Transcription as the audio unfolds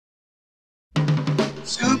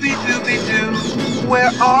Scooby-Dooby-Doo,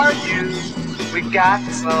 where are you? We got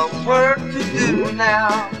some work to do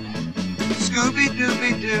now.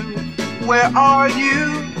 Scooby-Dooby-Doo, where are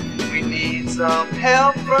you? We need some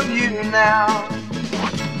help from you now.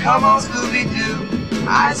 Come on, Scooby-Doo,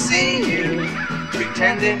 I see you,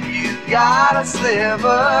 pretending you got a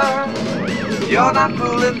sliver. You're not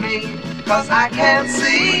fooling me, 'cause I can't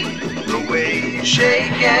see the way you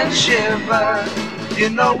shake and shiver. You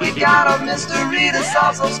know we got a mystery to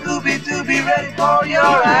solve, so Scooby-Doo, be ready for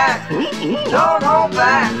your act. Don't hold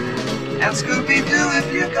back. And Scooby-Doo, if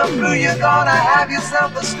you come through, you're gonna have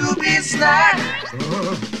yourself a Scooby snack.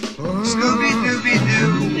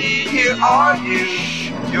 Scooby-Dooby-Doo, here are you.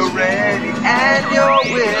 You're ready and you're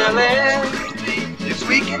willing. If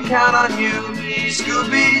we can count on you,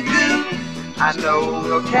 Scooby-Doo, I know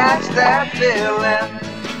we'll catch that feeling.